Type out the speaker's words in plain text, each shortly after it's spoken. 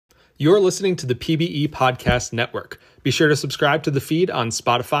You're listening to the PBE Podcast Network. Be sure to subscribe to the feed on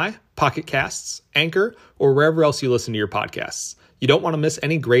Spotify, Pocket Casts, Anchor, or wherever else you listen to your podcasts. You don't want to miss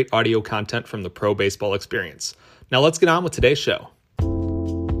any great audio content from the pro baseball experience. Now let's get on with today's show.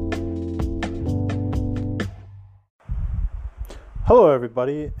 Hello,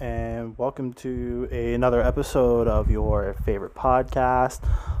 everybody, and welcome to another episode of your favorite podcast.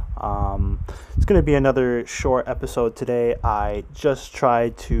 It's going to be another short episode today. I just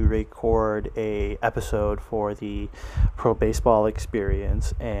tried to record a episode for the pro baseball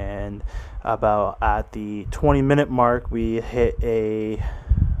experience, and about at the 20-minute mark, we hit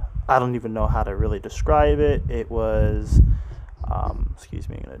I don't even know how to really describe it. It was... excuse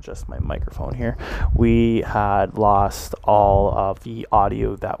me, I'm going to adjust my microphone here. We had lost all of the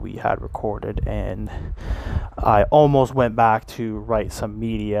audio that we had recorded, and I almost went back to write some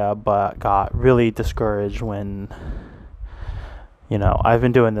media, but got really discouraged when, I've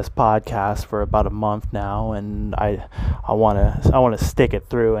been doing this podcast for about a month now, and I want to stick it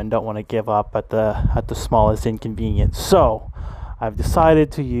through and don't want to give up at the smallest inconvenience. So I've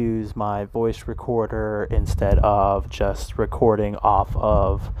decided to use my voice recorder instead of just recording off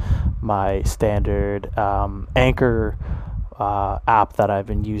of my standard Anchor app that I've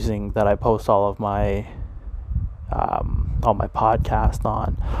been using, that I post all my podcast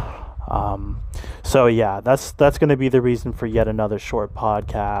on. So yeah, that's going to be the reason for yet another short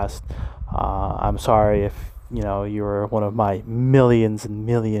podcast. I'm sorry if you're one of my millions and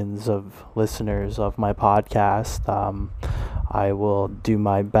millions of listeners of my podcast. I will do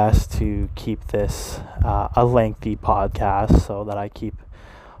my best to keep this a lengthy podcast so that I keep,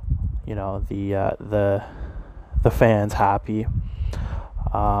 the fans happy.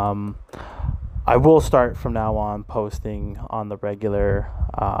 I will start from now on posting on the regular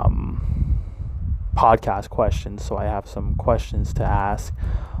podcast questions, so I have some questions to ask.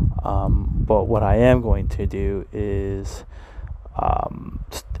 But what I am going to do is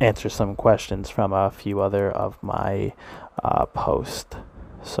answer some questions from a few other of my posts.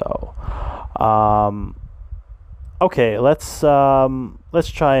 So, okay, let's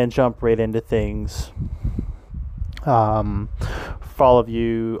try and jump right into things. For all of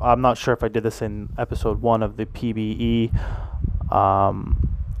you, I'm not sure if I did this in episode 1 of the PBE.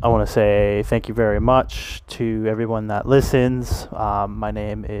 I want to say thank you very much to everyone that listens. My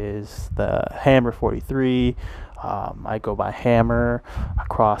name is the Hammer 43. I go by Hammer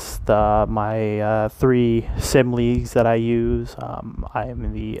across my 3 sim leagues that I use. I am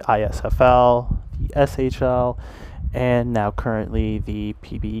in the ISFL, the SHL, and now currently the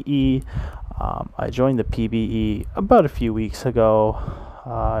PBE. I joined the PBE about a few weeks ago.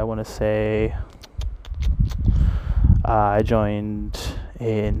 I want to say I joined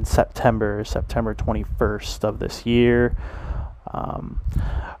in September 21st of this year.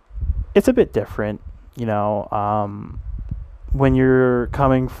 It's a bit different. When you're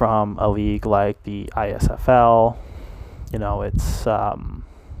coming from a league like the ISFL,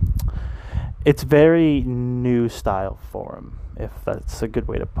 it's very new style forum, if that's a good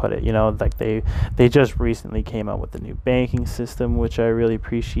way to put it. Like they just recently came out with the new banking system, which I really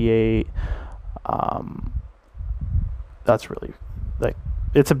appreciate. That's really,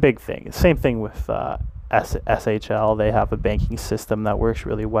 it's a big thing. Same thing with SHL. They have a banking system that works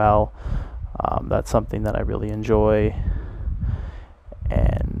really well. That's something that I really enjoy.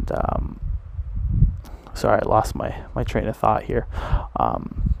 And sorry, I lost my train of thought here.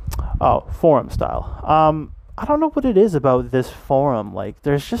 Forum style. I don't know what it is about this forum.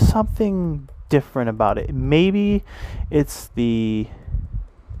 There's just something different about it. Maybe it's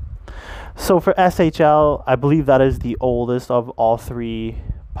so for SHL, I believe that is the oldest of all 3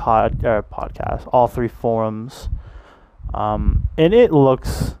 podcasts, all 3 forums. And it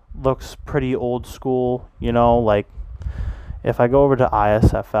looks pretty old school, if I go over to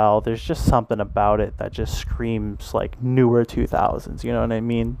ISFL, there's just something about it that just screams newer 2000s, you know what I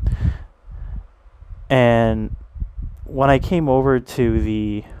mean? And when I came over to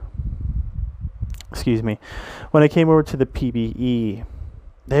the PBE,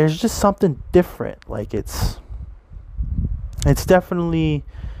 there's just something different. It's definitely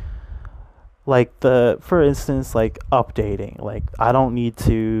for instance, updating. I don't need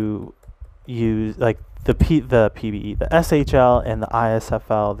to use the PBE, the SHL and the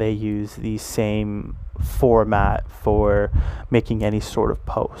ISFL. They use the same format for making any sort of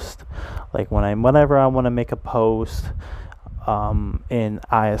post. Whenever I want to make a post in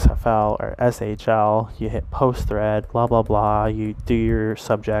ISFL or SHL, you hit post thread, blah blah blah, you do your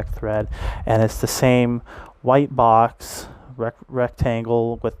subject thread, and it's the same white box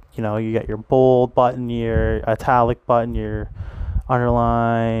rectangle with, you get your bold button, your italic button, your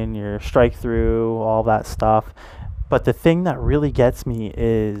underline, your strike through, all that stuff. But the thing that really gets me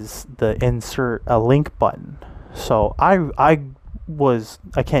is the insert a link button. So I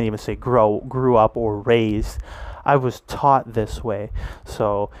can't even say grew up or raised. I was taught this way.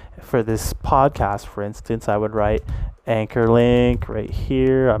 So for this podcast, for instance, I would write anchor link right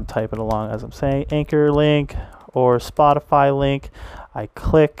here. I'm typing along as I'm saying anchor link or Spotify link. I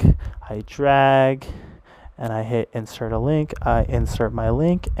click, I drag, and I hit insert a link. I insert my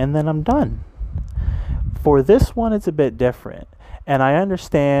link, and then I'm done. For this one, it's a bit different. And I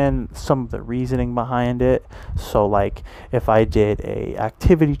understand some of the reasoning behind it. So like if I did a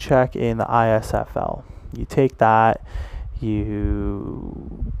activity check in the ISFL, you take that,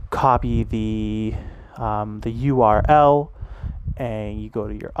 you copy the URL, and you go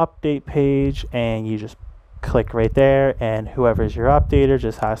to your update page, and you just click right there, and whoever's your updater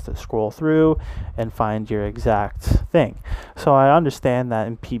just has to scroll through and find your exact thing. So I understand that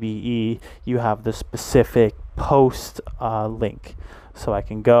in PBE you have the specific post link. So I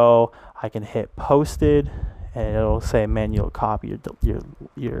can hit posted, and it'll say manual copy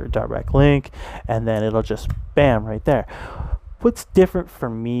your direct link, and then it'll just bam right there. What's different for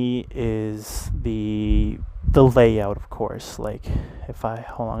me is the layout, of course. Like if I'm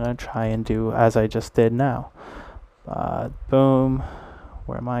gonna try and do as I just did now. Boom.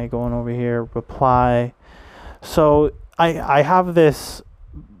 Where am I going over here? Reply. So I have this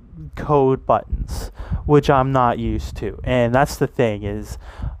code buttons, which I'm not used to, and that's the thing is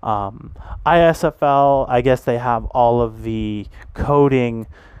ISFL, I guess they have all of the coding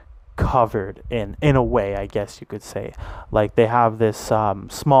covered in a way, I guess you could say. Like they have this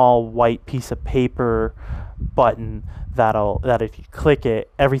small white piece of paper button that if you click it,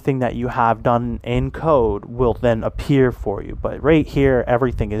 everything that you have done in code will then appear for you. But right here,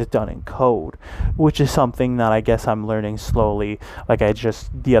 everything is done in code, which is something that I guess I'm learning slowly. Like I just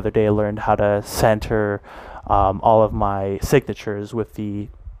the other day learned how to center all of my signatures with the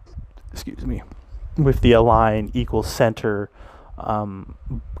align equals center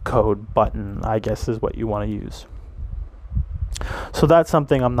code button, I guess is what you want to use. So that's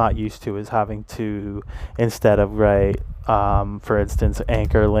something I'm not used to, is having to, instead of write, for instance,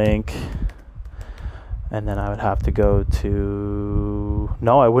 anchor link, and then I would have to go to,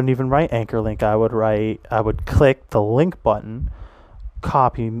 no, I wouldn't even write anchor link. I would click the link button,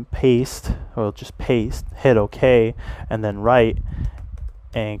 copy, paste, or just paste, hit OK, and then write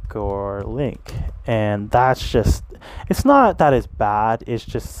anchor link. And that's just, it's not that it's bad, it's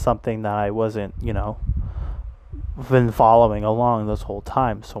just something that I wasn't, been following along this whole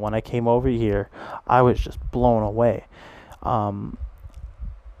time. So when I came over here, I was just blown away.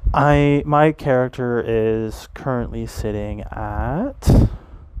 My character is currently sitting at,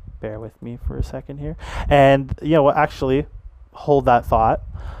 bear with me for a second here, and actually hold that thought.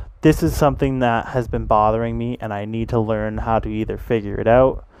 This is something that has been bothering me, and I need to learn how to either figure it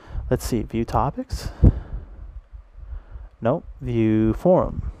out. Let's see, view topics. Nope. View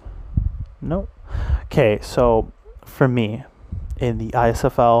forum. Nope. Okay, so for me, in the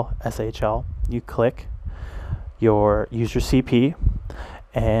ISFL, SHL, you click use your CP,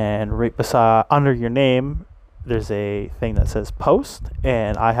 and right beside, under your name, there's a thing that says post,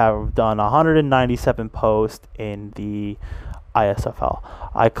 and I have done 197 posts in the ISFL.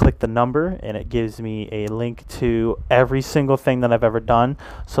 I click the number, and it gives me a link to every single thing that I've ever done,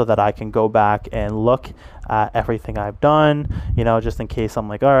 so that I can go back and look at everything I've done, just in case I'm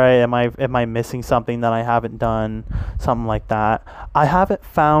like, all right, am I missing something that I haven't done, something like that. I haven't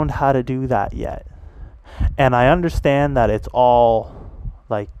found how to do that yet, and I understand that it's all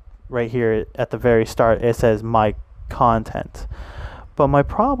like right here at the very start, it says my content, but my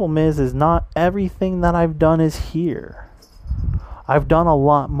problem is not everything that I've done is here. I've done a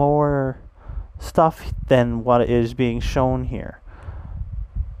lot more stuff than what is being shown here.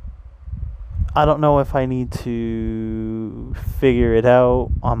 I don't know if I need to figure it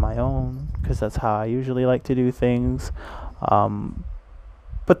out on my own, because that's how I usually like to do things.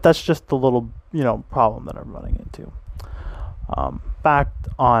 But that's just the little, problem that I'm running into. Back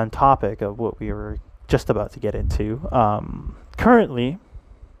on topic of what we were just about to get into. Currently,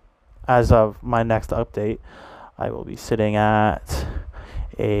 as of my next update, I will be sitting at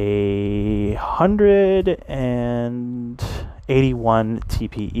 181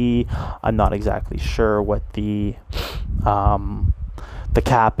 TPE. I'm not exactly sure what the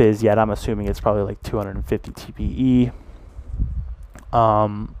cap is yet. I'm assuming it's probably like 250 TPE.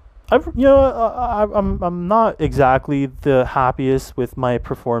 I'm not exactly the happiest with my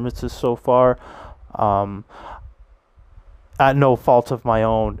performances so far. At no fault of my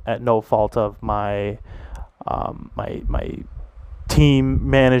own, at no fault of my my team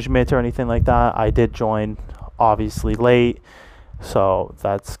management or anything like that. I did join obviously late, so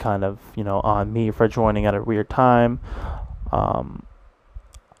that's kind of, on me for joining at a weird time.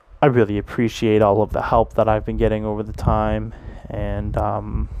 I really appreciate all of the help that I've been getting over the time, and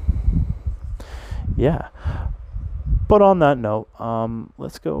yeah. But on that note,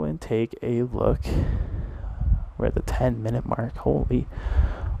 let's go and take a look. We're at the 10-minute mark. Holy.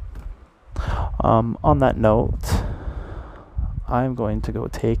 On that note, I'm going to go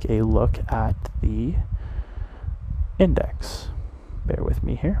take a look at the index. Bear with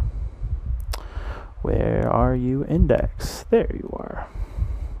me here. Where are you, index? There you are.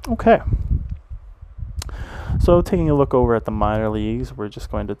 Okay. So taking a look over at the minor leagues, we're just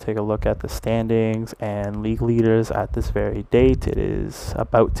going to take a look at the standings and league leaders at this very date. It is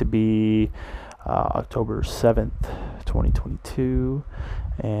about to be October 7th, 2022,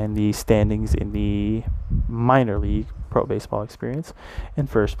 and the standings in the minor league pro baseball experience. In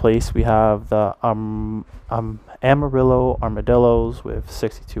first place, we have the Amarillo Armadillos with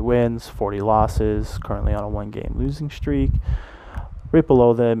 62 wins, 40 losses, currently on a 1-game losing streak. Right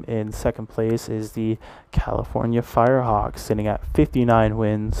below them in second place is the California Firehawks, sitting at 59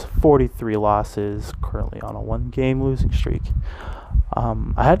 wins, 43 losses, currently on a 1-game losing streak.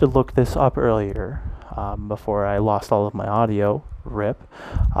 I had to look this up earlier before I lost all of my audio. RIP.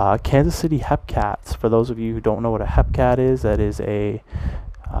 Kansas City Hepcats. For those of you who don't know what a Hepcat is, that is I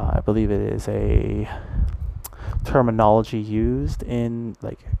believe it is a terminology used in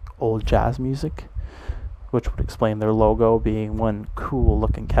like old jazz music, which would explain their logo being one cool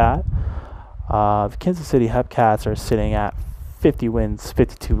looking cat. The Kansas City Hepcats are sitting at 50 wins,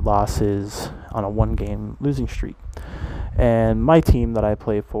 52 losses on a 1-game losing streak. And my team that I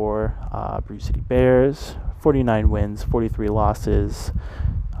play for, Brew City Bears, 49 wins, 43 losses,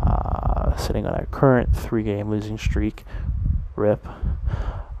 sitting on a current 3-game losing streak. RIP.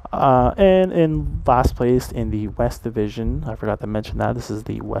 And in last place in the West Division, I forgot to mention that, this is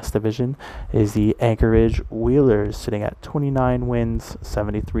the West Division, is the Anchorage Wheelers, sitting at 29 wins,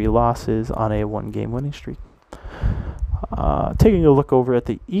 73 losses on a 1-game winning streak. Taking a look over at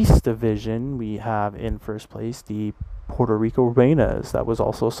the East Division, we have in first place the Puerto Rico Reinas. That was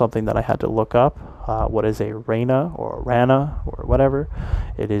also something that I had to look up. What is a Reina or a Rana or whatever?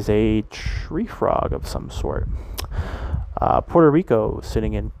 It is a tree frog of some sort. Puerto Rico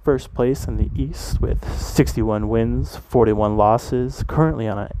sitting in first place in the East with 61 wins, 41 losses, currently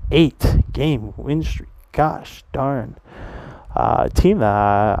on an 8-game win streak. Gosh darn. Team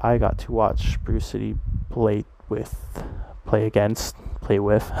that I got to watch Brew City play against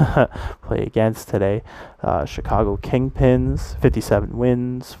today. Chicago Kingpins, 57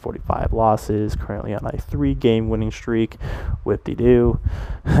 wins, 45 losses, currently on a 3-game winning streak. Whip-de-doo.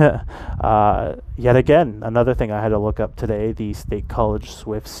 Yet again, another thing I had to look up today, the State College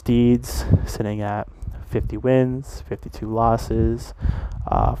Swift Steeds, sitting at 50 wins, 52 losses.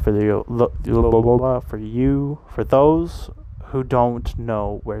 For those who don't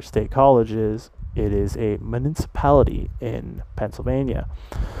know where State College is, it is a municipality in Pennsylvania.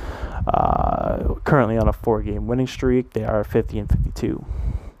 Currently on a 4-game winning streak. They are 50 and 52.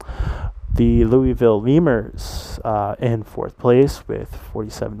 The Louisville Lemurs in fourth place with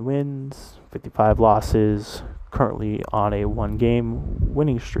 47 wins, 55 losses, currently on a 1-game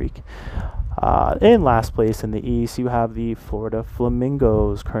winning streak. In last place in the East, you have the Florida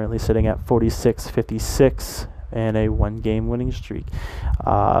Flamingos, currently sitting at 46-56 and a 1-game winning streak.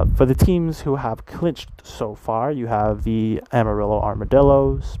 For the teams who have clinched so far, you have the Amarillo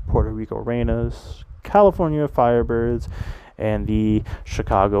Armadillos, Puerto Rico Reinas, California Firebirds, and the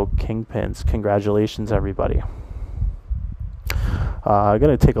Chicago Kingpins. Congratulations, everybody. I'm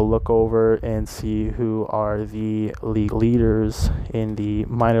going to take a look over and see who are the league leaders in the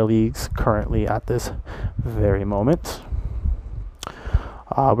minor leagues currently at this very moment.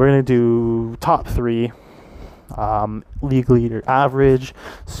 We're going to do top 3. League leader average,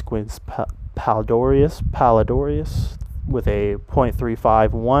 Squints Palidorius with a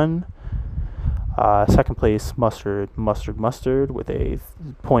 .351. Second place, Mustard with a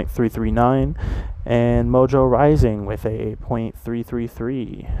 .339, and Mojo Rising with a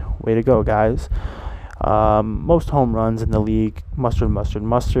 .333. Way to go, guys. Most home runs in the league,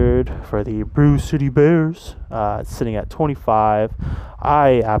 Mustard for the Brew City Bears, sitting at 25.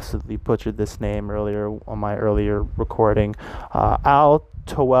 I absolutely butchered this name earlier on my earlier recording. Al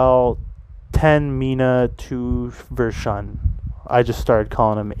Toel Ten Mina Tu Vershun. I just started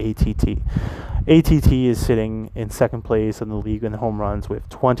calling him ATT. ATT is sitting in second place in the league in home runs with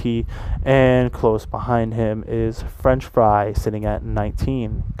 20, and close behind him is French Fry sitting at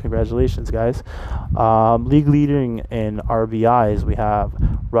 19. Congratulations, guys. League leading in RBIs, we have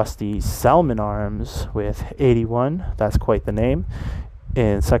Rusty Salmon Arms with 81. That's quite the name.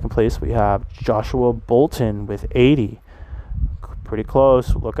 In second place, we have Joshua Bolton with 80. Pretty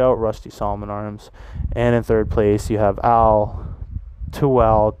close. Look out, Rusty Salmon Arms. And in third place, you have Al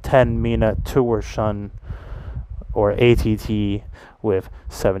Tuwel 10 Mina Tuwershun, or ATT, with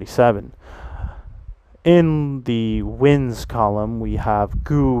 77. In the wins column, we have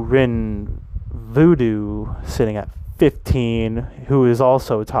Gu Rin Voodoo sitting at 15, who is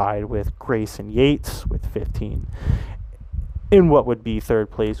also tied with Grayson Yates with 15. In what would be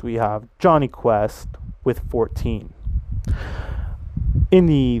third place, we have Johnny Quest with 14. In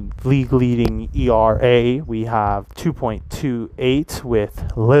the league leading ERA, we have 2.28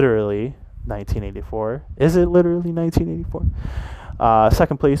 with literally 1984. Is it literally 1984?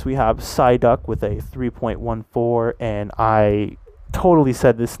 Second place, we have Psyduck with a 3.14, and I totally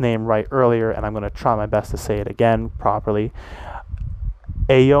said this name right earlier, and I'm going to try my best to say it again properly.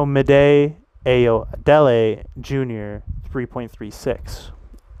 Ayomide Ayodele Jr., 3.36.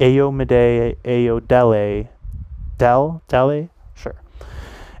 Ayomide Ayodele Dele? Sure.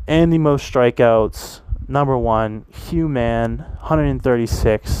 And the most strikeouts, number one, Hugh Mann,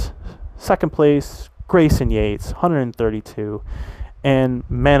 136. Second place, Grayson Yates, 132. And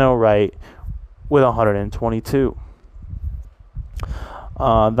Mano Wright with 122.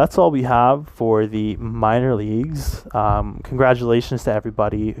 That's all we have for the minor leagues. Congratulations to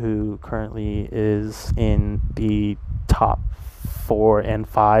everybody who currently is in the top 4 and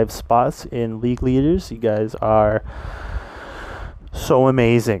 5 spots in league leaders. You guys are so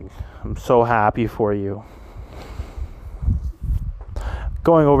amazing. I'm so happy for you.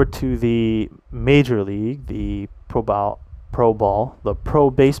 Going over to the major league, the pro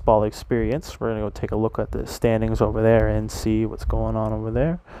baseball experience. We're going to go take a look at the standings over there and see what's going on over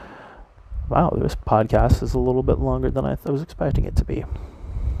there. Wow, this podcast is a little bit longer than I was expecting it to be.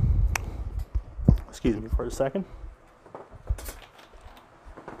 Excuse me for a second.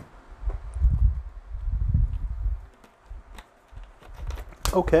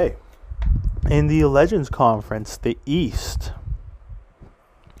 Okay. In the Legends Conference, the East,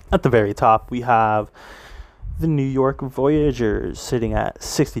 at the very top, we have the New York Voyagers sitting at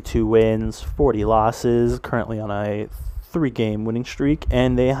 62 wins, 40 losses, currently on a 3-game winning streak,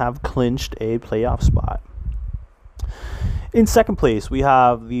 and they have clinched a playoff spot. In second place, we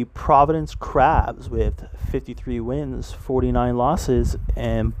have the Providence Crabs with 53 wins, 49 losses,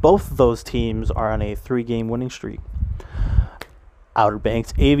 and both of those teams are on a 3-game winning streak. Outer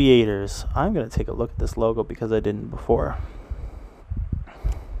Banks Aviators. I'm going to take a look at this logo because I didn't before.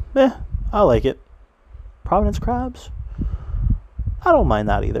 I like it. Providence Crabs? I don't mind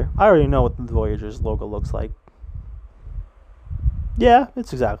that either. I already know what the Voyagers logo looks like. Yeah,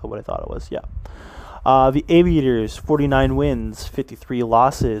 it's exactly what I thought it was. Yeah. The Aviators, 49 wins, 53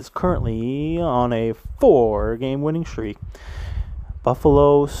 losses, currently on a 4-game winning streak.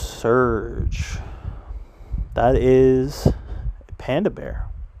 Buffalo Surge. That is Panda Bear.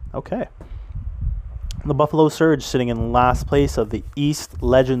 Okay. The Buffalo Surge sitting in last place of the East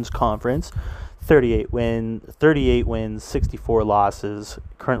Legends Conference. 38 wins, 64 losses,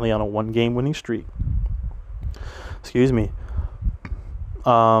 currently on a 1-game winning streak. Excuse me.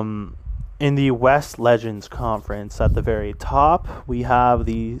 In the West Legends Conference, at the very top, we have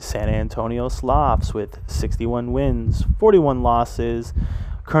the San Antonio Sloths with 61 wins, 41 losses,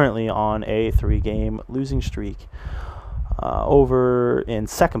 currently on a 3-game losing streak. Over in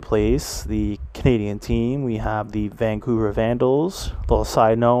second place, the Canadian team, we have the Vancouver Vandals. Little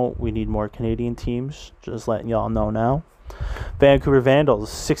side note, we need more Canadian teams, just letting y'all know now. Vancouver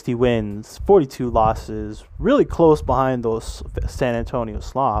Vandals, 60 wins, 42 losses, really close behind those San Antonio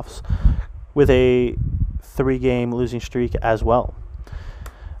Sloths, with a 3-game losing streak as well.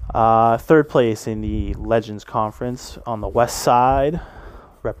 Third place in the Legends Conference on the west side,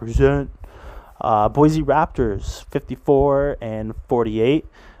 represent Boise Raptors, 54 and 48,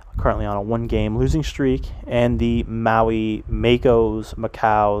 currently on a 1-game losing streak, and the Maui Macaws,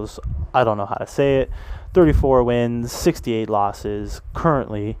 I don't know how to say it, 34 wins, 68 losses,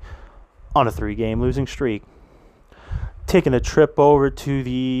 currently on a 3-game losing streak. Taking a trip over to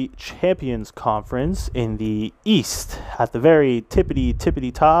the Champions Conference in the East. At the very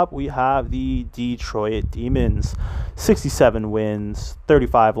tippity top, we have the Detroit Demons. 67 wins,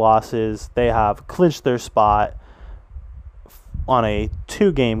 35 losses. They have clinched their spot on a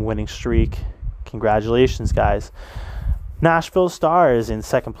 2-game winning streak. Congratulations, guys. Nashville Stars in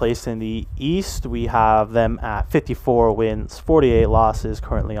second place in the East. We have them at 54 wins, 48 losses,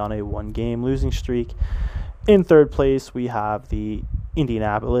 currently on a 1-game losing streak. In third place, we have the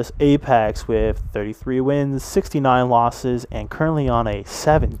Indianapolis Apex with 33 wins, 69 losses, and currently on a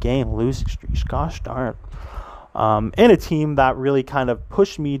 7-game losing streak. Gosh darn. And a team that really kind of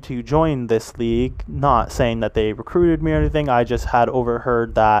pushed me to join this league, not saying that they recruited me or anything. I just had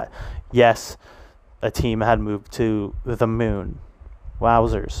overheard that, yes, a team had moved to the moon.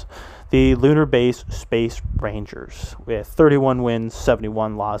 Wowzers. The Lunar Base Space Rangers with 31 wins,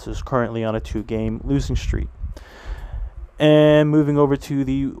 71 losses, currently on a 2-game losing streak. And moving over to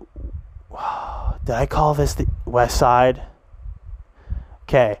the... Did I call this the West Side?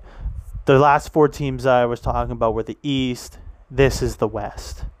 Okay. The last 4 teams I was talking about were the East. This is the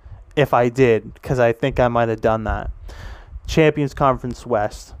West. If I did, because I think I might have done that. Champions Conference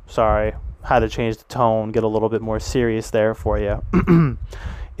West. Sorry. Had to change the tone, get a little bit more serious there for you.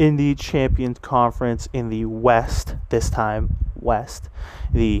 In the Champions Conference in the West, this time West,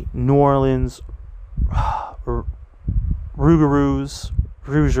 the New Orleans Rougarous,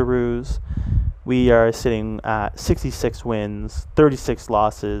 we are sitting at 66 wins, 36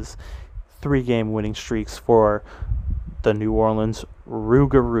 losses, 3-game winning streaks for the New Orleans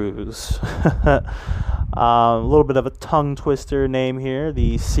Rougarous. A little bit of a tongue twister name here,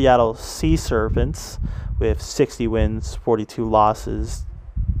 the Seattle Sea Serpents with 60 wins, 42 losses,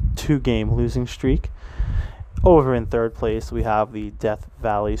 2-game losing streak. Over in third place, we have the Death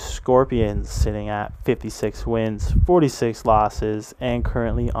Valley Scorpions sitting at 56 wins, 46 losses, and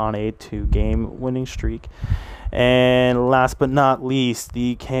currently on a 2-game winning streak. And last but not least,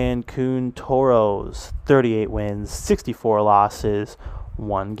 the Cancun Toros, 38 wins, 64 losses,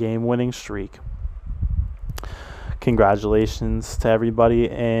 1-game winning streak. Congratulations to everybody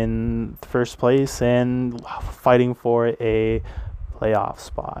in first place and fighting for a playoff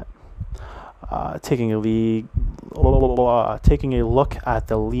spot. Taking a look at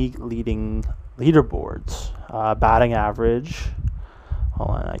the league leading leaderboards. Batting average. Hold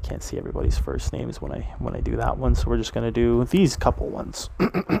on, I can't see everybody's first names when I do that one, so we're just gonna do these couple ones.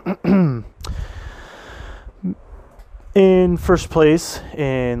 In first place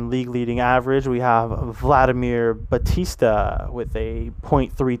in league leading average, we have Vladimir Batista with a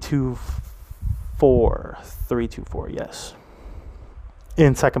 .324. 324, yes.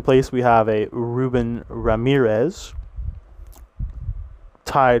 In second place, we have a Ruben Ramirez,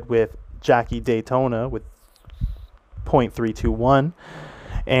 tied with Jackie Daytona with .321.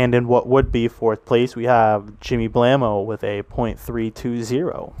 And in what would be fourth place, we have Jimmy Blamo with a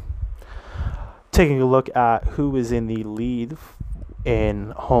 .320. Taking a look at who is in the lead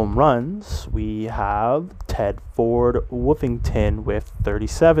in home runs, we have Ted Ford Woofington with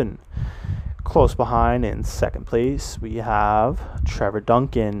 37. Close behind in second place, we have Trevor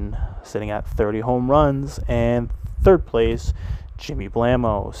Duncan sitting at 30 home runs. And third place, Jimmy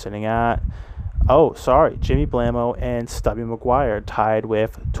Blamo sitting at... Jimmy Blamo and Stubby McGuire tied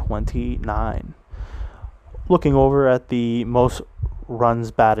with 29. Looking over at the most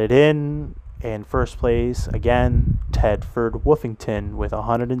runs batted in first place, again, Tedford Woofington with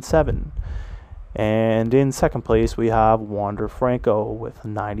 107. And in second place, we have Wander Franco with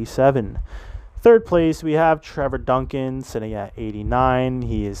 97. Third place, we have Trevor Duncan sitting at 89.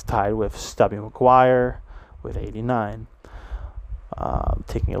 He is tied with Stubby McGuire with 89.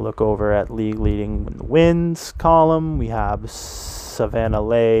 Taking a look over at league leading wins column, we have Savannah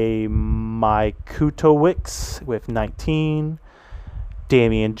Lay Mikutowicz with 19.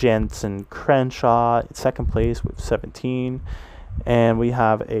 Damian Jensen Crenshaw in second place with 17. And we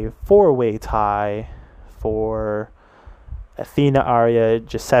have a 4-way tie for Athena Aria,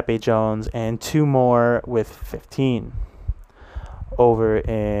 Giuseppe Jones, and 2 more with 15. Over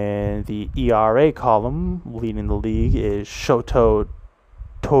in the ERA column, leading the league is Shoto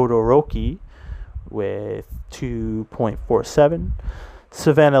Todoroki with 2.47.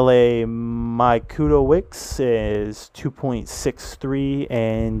 Savannah Lay Mikutowicz is 2.63,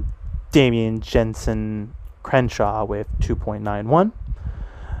 and Damian Jensen Crenshaw with 2.91.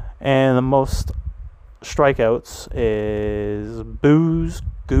 And the most strikeouts is Booze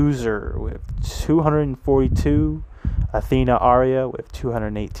Goozer with 242. Athena Aria with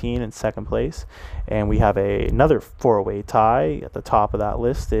 218 in second place. And we have another 4-way tie. At the top of that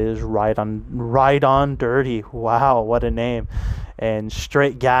list is Ride on Dirty. Wow, what a name. And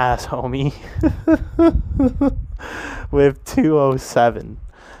Straight Gas, homie, with 207.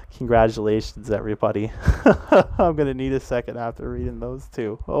 Congratulations, everybody. I'm going to need a second after reading those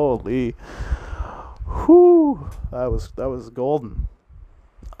two. Holy. Whew. That was golden.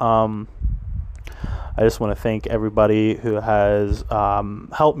 I just want to thank everybody who has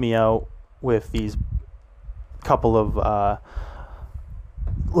helped me out with these couple of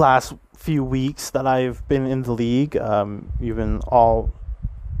last few weeks that I've been in the league. You've been all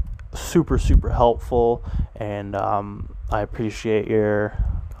super helpful, and I appreciate your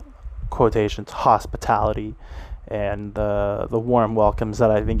quotations hospitality and the warm welcomes that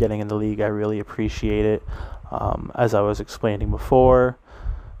I've been getting in the league. I really appreciate it. As I was explaining before,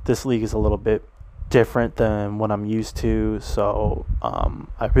 this league is a little bit different than what I'm used to, so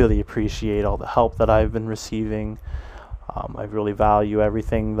I really appreciate all the help that I've been receiving. I really value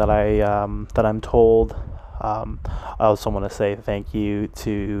everything that I'm told. I also want to say thank you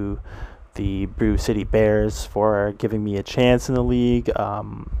to the Brew City Bears for giving me a chance in the league.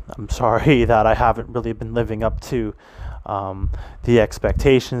 I'm sorry that I haven't really been living up to the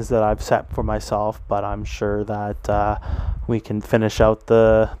expectations that I've set for myself, but I'm sure that we can finish out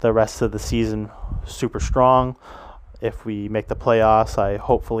the rest of the season super strong. If we make the playoffs, I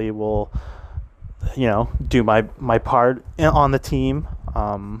hopefully will, do my part on the team.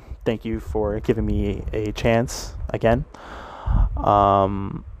 Thank you for giving me a chance again.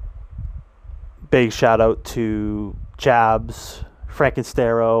 Big shout out to Jabs,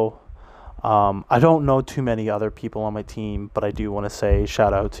 Frankenstero. I don't know too many other people on my team, but I do want to say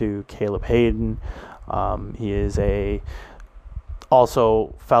shout out to Caleb Hayden. He is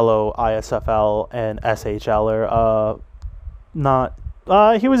also fellow ISFL and SHLer.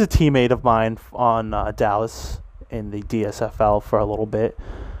 He was a teammate of mine on Dallas in the DSFL for a little bit.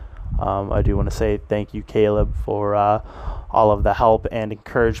 I do want to say thank you, Caleb, for all of the help and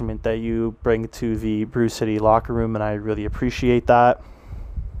encouragement that you bring to the Brew City locker room, and I really appreciate that.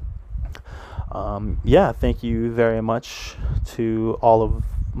 Thank you very much to all of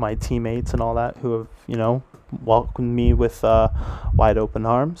my teammates and all that who have, welcomed me with wide open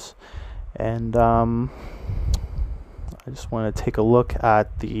arms. And I just want to take a look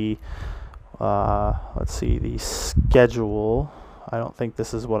at the the schedule. I don't think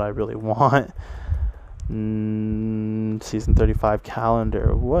this is what I really want. Season 35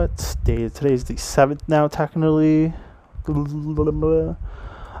 calendar. What day? Today's the 7th now, technically.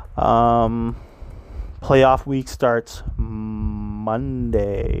 Playoff week starts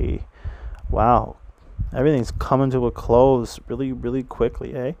Monday. Wow. Everything's coming to a close really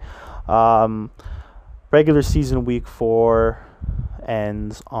quickly, eh? Regular season week 4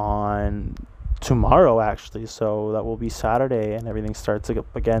 ends on tomorrow, actually, so that will be Saturday, and everything starts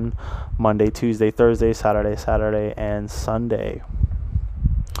up again Monday, Tuesday, Thursday, Saturday, and Sunday.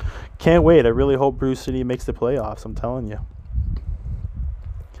 Can't wait. I really hope Brew City makes the playoffs, I'm telling you.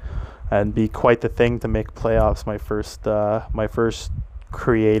 And be quite the thing to make playoffs. My first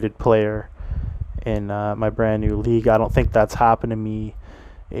created player in my brand new league. I don't think that's happened to me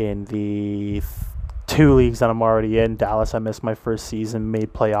in the 2 leagues that I'm already in. Dallas, I missed my first season,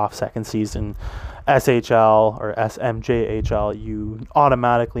 made playoff second season. SHL or SMJHL, you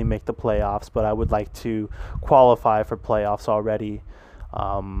automatically make the playoffs, but I would like to qualify for playoffs already.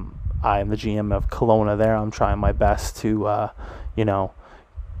 I am the GM of Kelowna there. I'm trying my best to,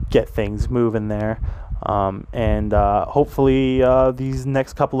 get things moving there. And hopefully these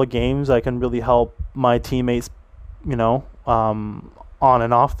next couple of games I can really help my teammates, on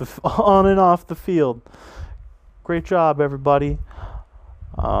and off the field. Great job, everybody.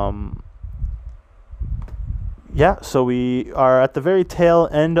 So we are at the very tail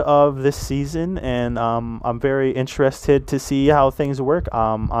end of this season, and I'm very interested to see how things work.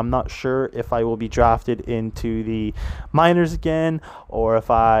 I'm not sure if I will be drafted into the minors again, or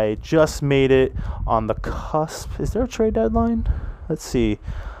if I just made it on the cusp. Is there a trade deadline? Let's see.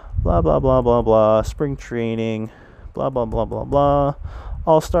 Blah, blah, blah, blah, blah. Spring training. Blah, blah, blah, blah, blah.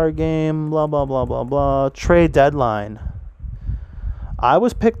 All-star game. Blah, blah, blah, blah, blah. Trade deadline. I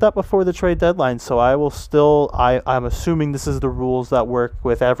was picked up before the trade deadline, so I will still. I'm assuming this is the rules that work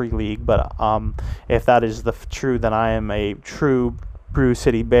with every league. But if that is true, then I am a true Brew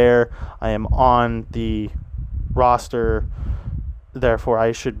City Bear. I am on the roster, therefore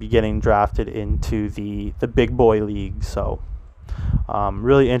I should be getting drafted into the big boy league. So,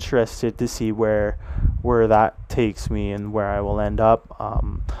 really interested to see where that takes me and where I will end up.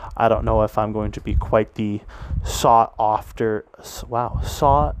 I don't know if I'm going to be quite the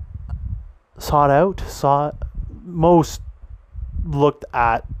most looked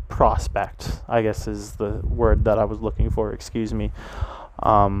at prospect, I guess is the word that I was looking for. Excuse me.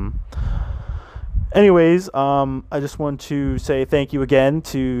 Anyways, I just want to say thank you again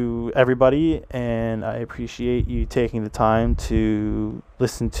to everybody, and I appreciate you taking the time to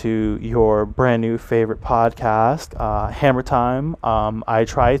listen to your brand new favorite podcast, Hammer Time. I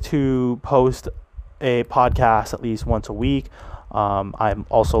try to post a podcast at least once a week. I'm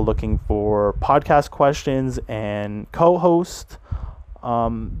also looking for podcast questions and co-host.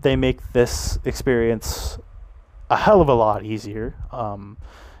 They make this experience a hell of a lot easier.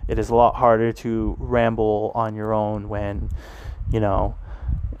 It is a lot harder to ramble on your own when,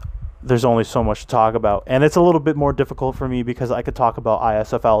 there's only so much to talk about. And it's a little bit more difficult for me because I could talk about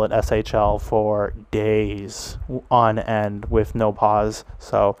ISFL and SHL for days on end with no pause.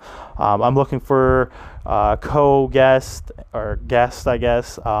 So I'm looking for co-guest or guest, I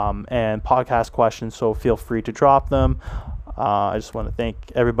guess, and podcast questions. So feel free to drop them. I just want to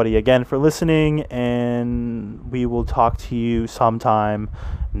thank everybody again for listening, and we will talk to you sometime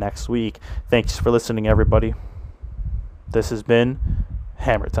next week. Thanks for listening, everybody. This has been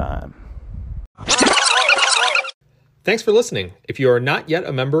Hammer Time. Thanks for listening. If you are not yet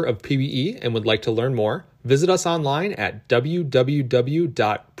a member of PBE and would like to learn more, visit us online at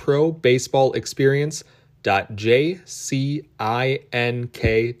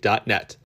www.probaseballexperience.jcink.net.